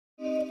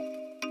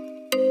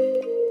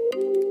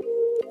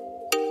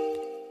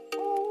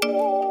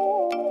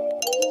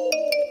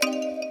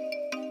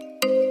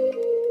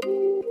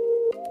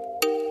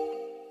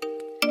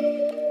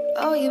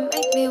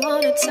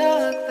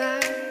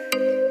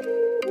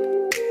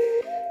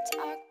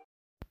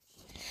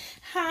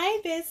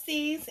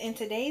besties, in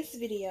today's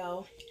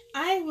video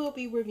I will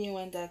be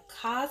reviewing the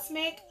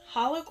Cosmic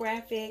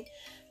Holographic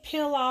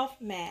Peel Off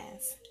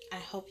Mask. I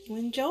hope you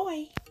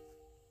enjoy.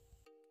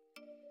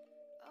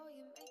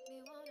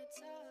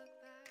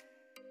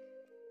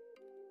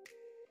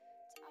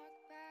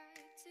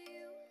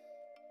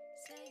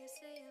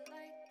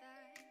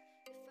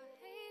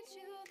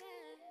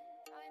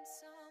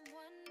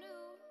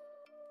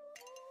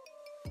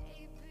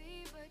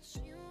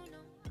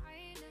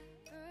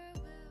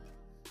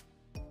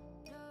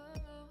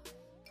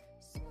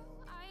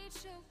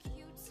 Choke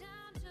you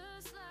down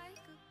just like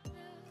a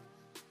pill.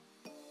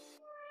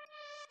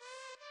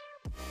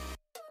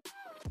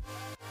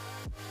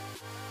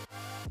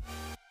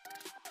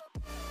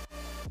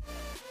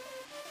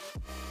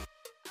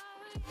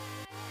 Oh yeah.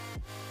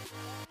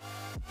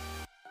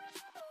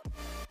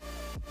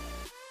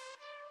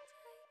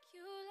 Take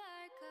you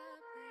like a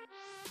pill.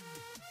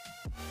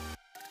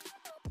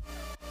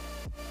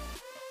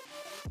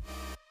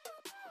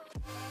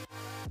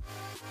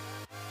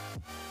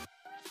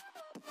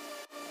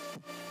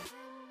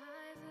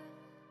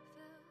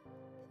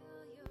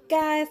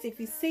 Guys, if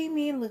you see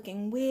me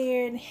looking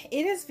weird,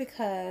 it is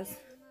because,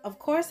 of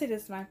course, it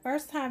is my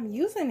first time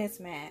using this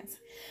mask.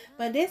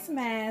 But this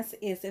mask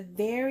is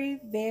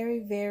very, very,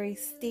 very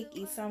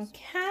sticky. So I'm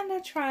kind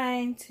of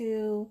trying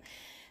to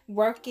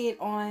work it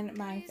on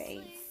my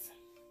face.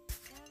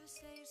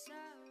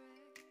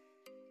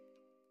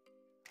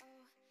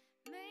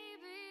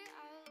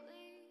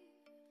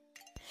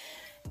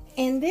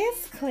 In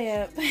this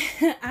clip,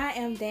 I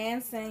am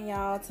dancing,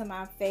 y'all, to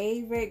my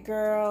favorite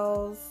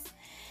girls.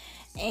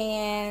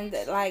 And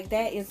like,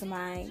 that is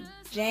my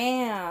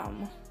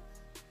jam.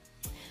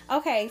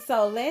 Okay,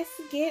 so let's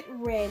get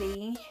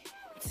ready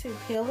to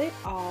peel it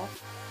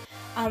off.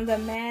 The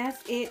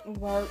mask, it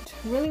worked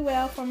really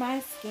well for my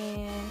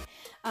skin.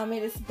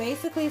 It is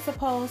basically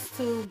supposed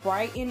to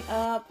brighten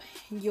up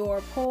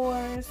your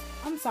pores.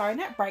 I'm sorry,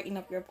 not brighten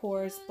up your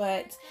pores,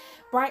 but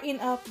brighten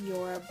up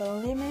your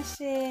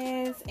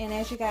blemishes. And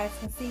as you guys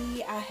can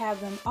see, I have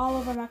them all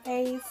over my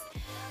face.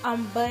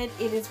 But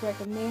it is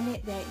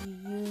recommended that you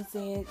use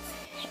it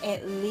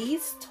at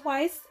least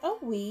twice a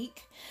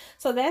week.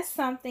 So that's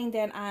something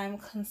that I'm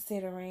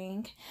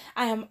considering.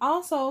 I am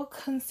also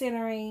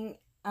considering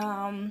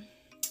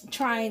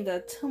trying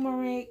the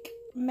turmeric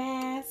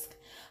mask.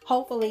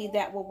 Hopefully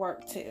that will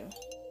work too.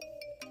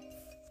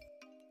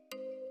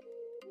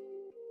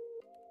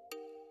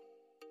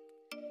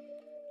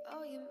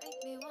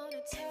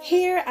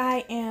 Here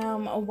I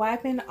am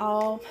wiping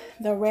off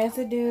the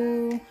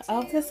residue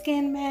of the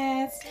skin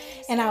mask,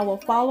 and I will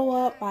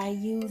follow up by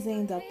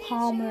using the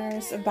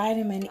Palmer's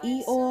vitamin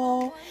E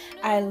oil.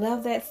 I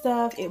love that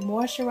stuff. It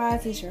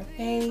moisturizes your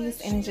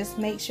face and it just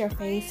makes your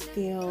face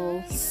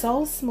feel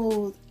so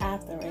smooth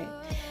after it.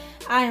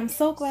 I am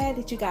so glad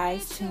that you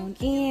guys tuned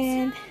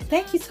in.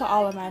 Thank you to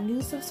all of my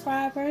new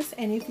subscribers,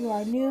 and if you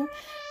are new,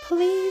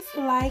 please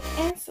like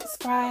and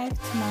subscribe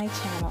to my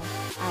channel.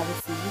 I will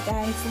see you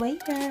guys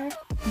later.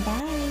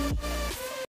 Bye.